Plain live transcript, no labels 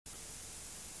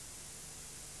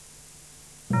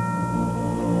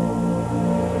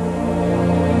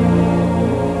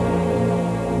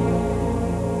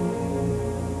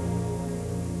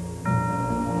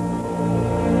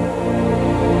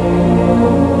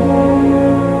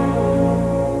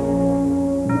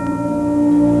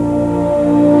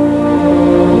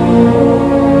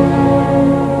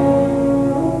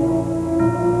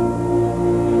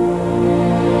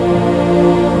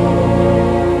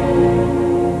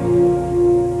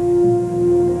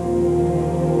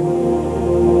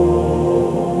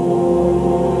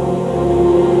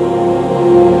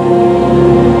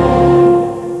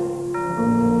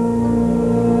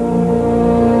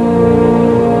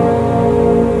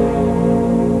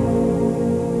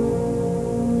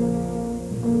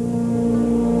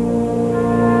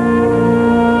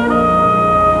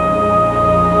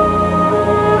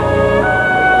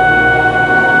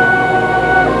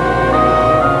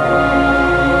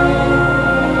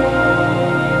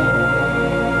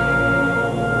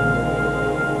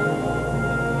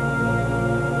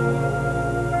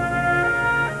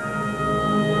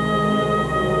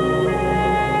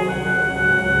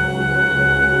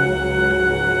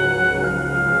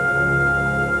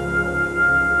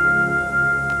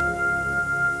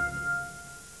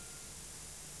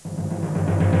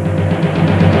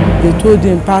told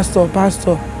him, Pastor,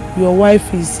 your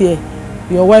wife is here.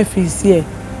 Your wife is here.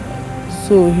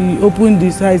 So he opened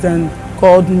his eyes and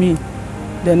called me.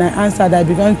 Then I answered. I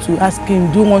began to ask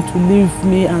him, do you want to leave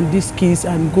me and these kids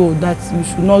and go? That you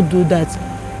should not do that.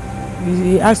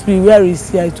 He asked me, where is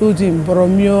he? I told him,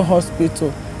 Borromeo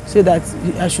Hospital. Said that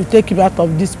I should take him out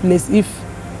of this place if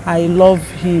I love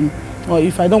him, or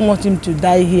if I don't want him to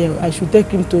die here, I should take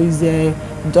him to his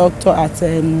doctor at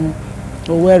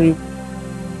Owerri.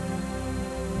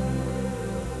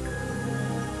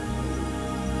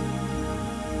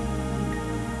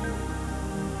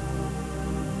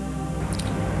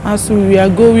 As we were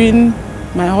going,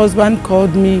 my husband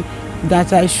called me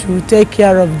that I should take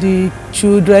care of the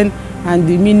children and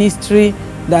the ministry,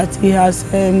 that he has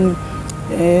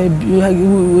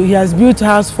built a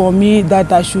house for me,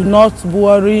 that I should not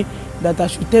worry, that I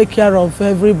should take care of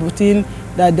everything,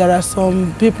 that there are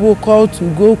some people called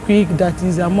to go quick, that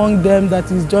is among them, that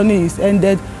his journey is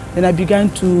ended. Then I began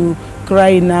to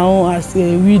cry now as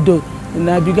a widow, and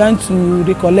I began to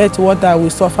recollect what I will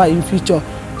suffer in future.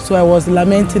 So I was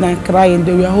lamenting and crying.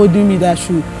 They were holding me that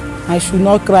I should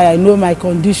not cry. I know my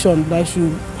condition, that I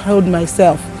should hold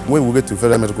myself. When we get to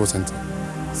Federal Medical Center,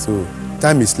 so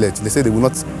time is late. They say they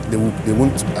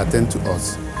won't attend to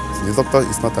us. So the doctor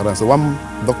is not around. So one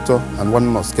doctor and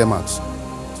one nurse came out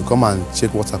to come and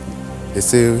check what happened. They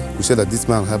say, we said that this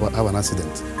man have an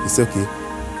accident. He said, okay,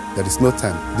 there is no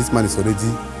time. This man is already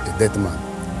a dead man.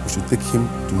 We should take him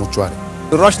to mortuary.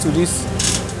 We rushed to this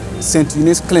St.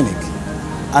 Eunice clinic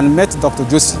and met Dr.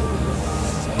 Josie,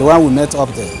 the one we met up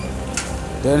there.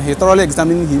 Then he thoroughly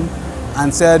examined him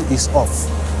and said he's off.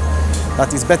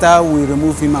 That it's better we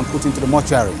remove him and put him to the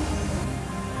mortuary.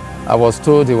 I was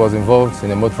told he was involved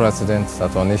in a motor accident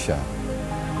at Onitsha.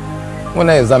 When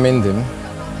I examined him,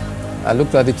 I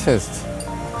looked at the chest.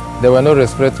 There were no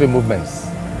respiratory movements.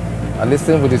 I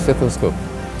listened with the stethoscope.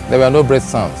 There were no breath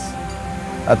sounds.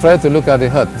 I tried to look at the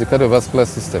heart, the cardiovascular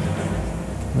system.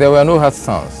 There were no heart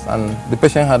sounds, and the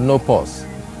patient had no pulse.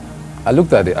 I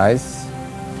looked at the eyes.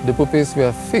 The pupils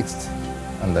were fixed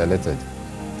and dilated.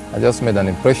 I just made an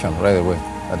impression right away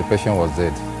that the patient was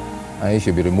dead and he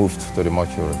should be removed to the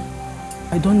mortuary.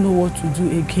 I don't know what to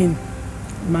do again.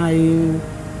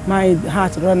 My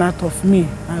heart ran out of me.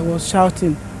 I was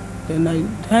shouting. Then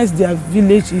hence their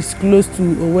village is close to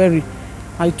Owerri.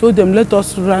 I told them, let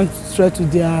us run straight to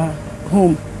their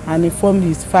home and inform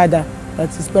his father that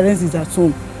his parents is at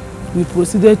home. We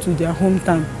proceeded to their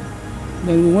hometown.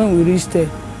 Then when we reached there,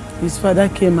 his father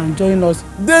came and joined us.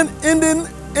 Then in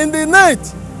the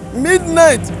night,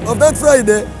 midnight of that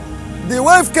Friday, the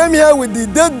wife came here with the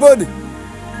dead body.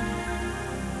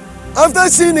 After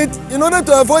seeing it, in order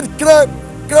to avoid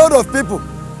crowd of people,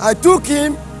 I took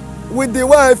him with the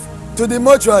wife to the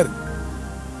mortuary.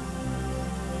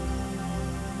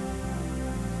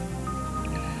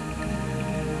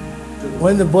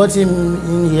 When they brought him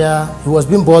in here, he was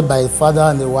being brought by the father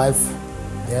and the wife.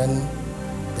 Then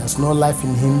there's no life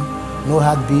in him, no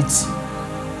heartbeat,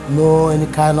 no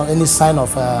any sign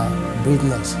of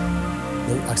breathingness.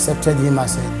 They accepted him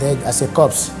as a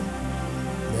corpse.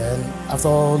 Then after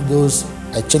all those,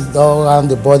 I checked all around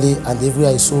the body and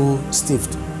everywhere is so stiff.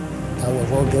 That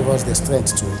was what gave us the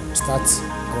strength to start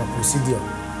our procedure.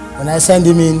 When I sent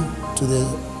him in to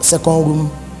the second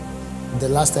room, the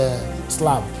last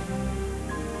slab.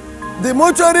 The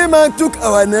mortuary man took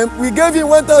our name. We gave him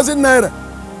 1,000 naira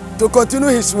to continue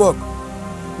his work.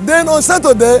 Then on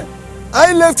Saturday,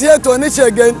 I left here to Onitsha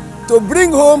again to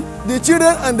bring home the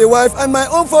children and the wife and my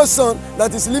own first son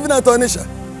that is living at Onitsha.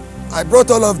 I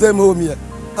brought all of them home here.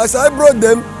 As I brought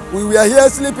them, we were here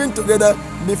sleeping together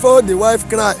before the wife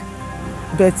cried.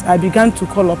 But I began to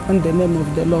call upon the name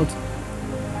of the Lord.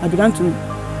 I began to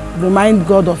remind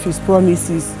God of his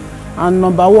promises. And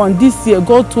number one, this year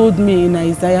God told me in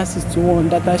Isaiah 61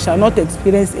 that I shall not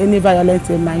experience any violence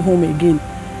in my home again,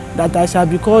 that I shall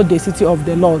be called the city of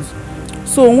the Lord.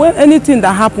 So when anything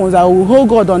that happens, I will hold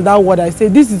God on that word. I say,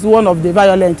 this is one of the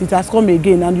violence, it has come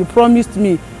again, and you promised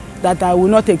me that I will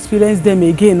not experience them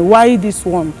again. Why this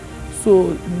one?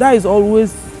 So that is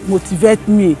always motivate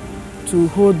me to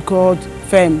hold God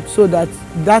firm, so that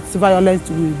that violence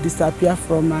will disappear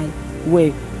from my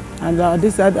way. And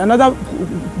another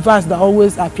verse that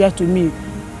always appears to me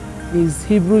is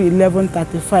Hebrew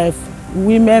 11:35.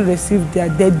 Women receive their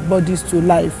dead bodies to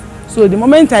life. So the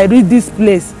moment I read this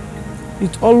place,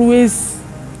 it always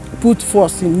put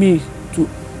force in me to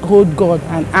hold God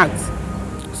and act.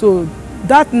 So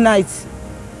that night,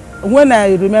 when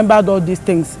I remembered all these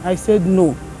things, I said,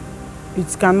 no,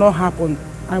 it cannot happen.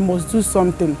 I must do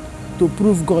something to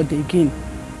prove God again.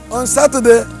 On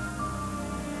Saturday,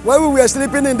 while we were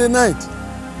sleeping in the night,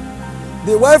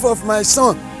 the wife of my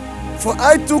son, for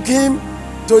I took him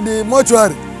to the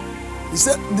mortuary. He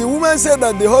said, the woman said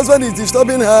that the husband is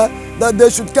disturbing her, that they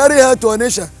should carry her to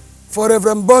Onitsha for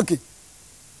Reverend Bonnke.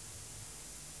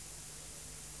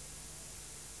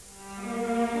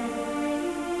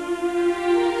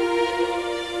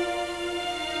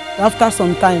 After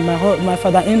some time, my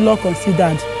father-in-law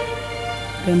considered,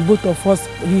 then both of us,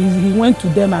 he went to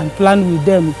them and planned with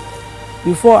them.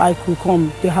 Before I could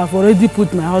come, they have already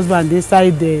put my husband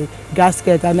inside the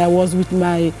gasket, and I was with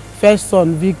my first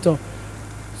son, Victor.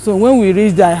 So when we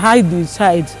reached there, I hide the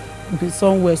child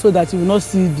somewhere so that he will not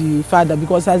see the father,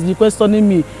 because as he questioning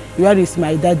me, where is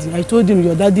my daddy? I told him,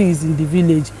 your daddy is in the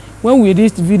village. When we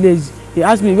reached the village, he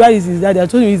asked me, where is his daddy? I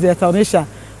told him he's at Onitsha.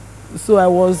 So I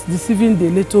was deceiving the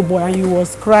little boy, and he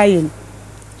was crying.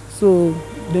 So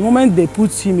the moment they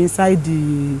put him inside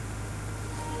the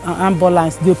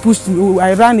ambulance, they pushed me.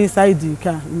 I ran inside the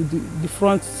car with the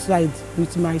front side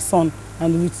with my son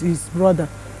and with his brother.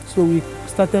 So we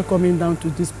started coming down to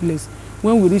this place.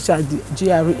 When we reached at the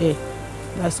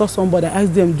GRA, I saw somebody. I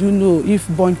asked them, do you know if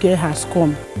Bonnke has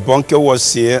come? Bonnke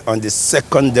was here on the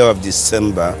 2nd day of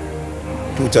December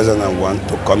 2001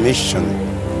 to commission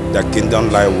the Kingdom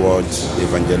Life World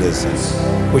Evangelism,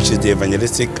 which is the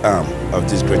evangelistic arm of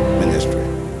this great ministry.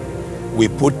 We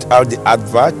put out the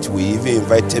advert. We even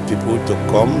invited people to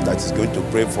come that is going to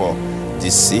pray for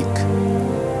the sick,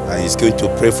 and is going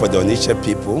to pray for the Onitsha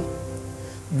people.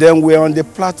 Then we're on the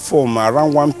platform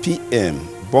around 1 p.m.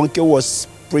 Bonnke was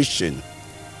preaching.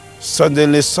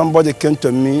 Suddenly somebody came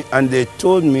to me and they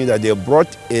told me that they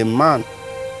brought a man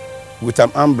with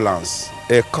an ambulance,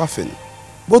 a coffin.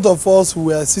 Both of us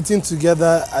were sitting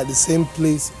together at the same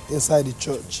place inside the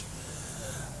church.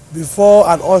 Before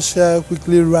an usher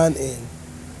quickly ran in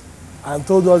and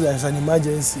told us there's an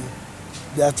emergency.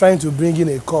 They are trying to bring in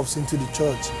a corpse into the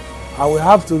church. And we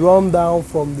have to run down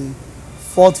from the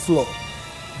 4th floor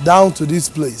down to this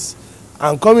place.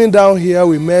 And coming down here,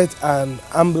 we met an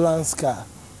ambulance car.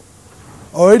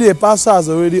 Already a pastor has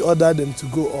already ordered them to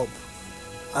go up.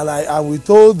 And we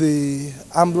told the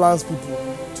ambulance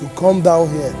people to come down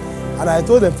here. And I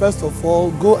told them, first of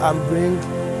all, go and bring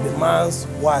the man's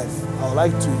wife. I would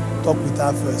like to talk with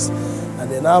her first.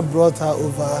 And they now brought her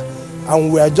over, and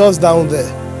we were just down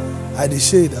there at the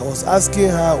shade. I was asking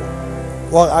her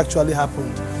what actually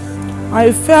happened.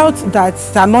 I felt that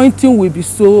the anointing will be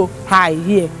so high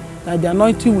here, that the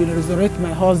anointing will resurrect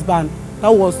my husband. That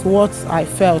was what I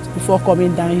felt before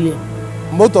coming down here.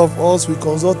 Both of us, we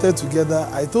consulted together.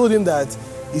 I told him that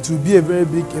it would be a very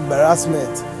big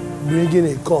embarrassment bringing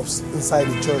a corpse inside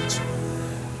the church.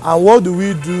 And what do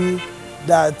we do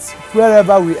that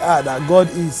wherever we are, that God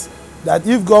is, that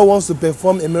if God wants to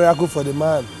perform a miracle for the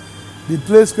man, the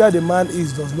place where the man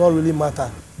is does not really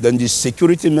matter. Then the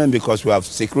security men, because we have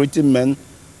security men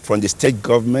from the state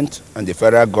government and the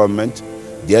federal government,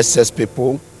 the SS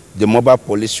people, the mobile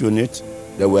police unit,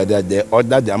 they were there. They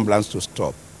ordered the ambulance to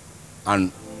stop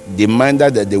and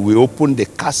demanded that they will open the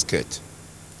casket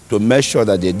to make sure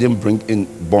that they didn't bring in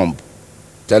bomb,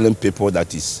 telling people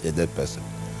that it's a dead person.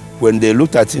 When they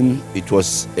looked at him, it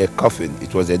was a coffin,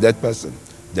 it was a dead person.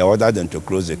 They ordered them to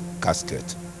close the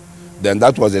casket. Then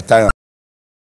that was the time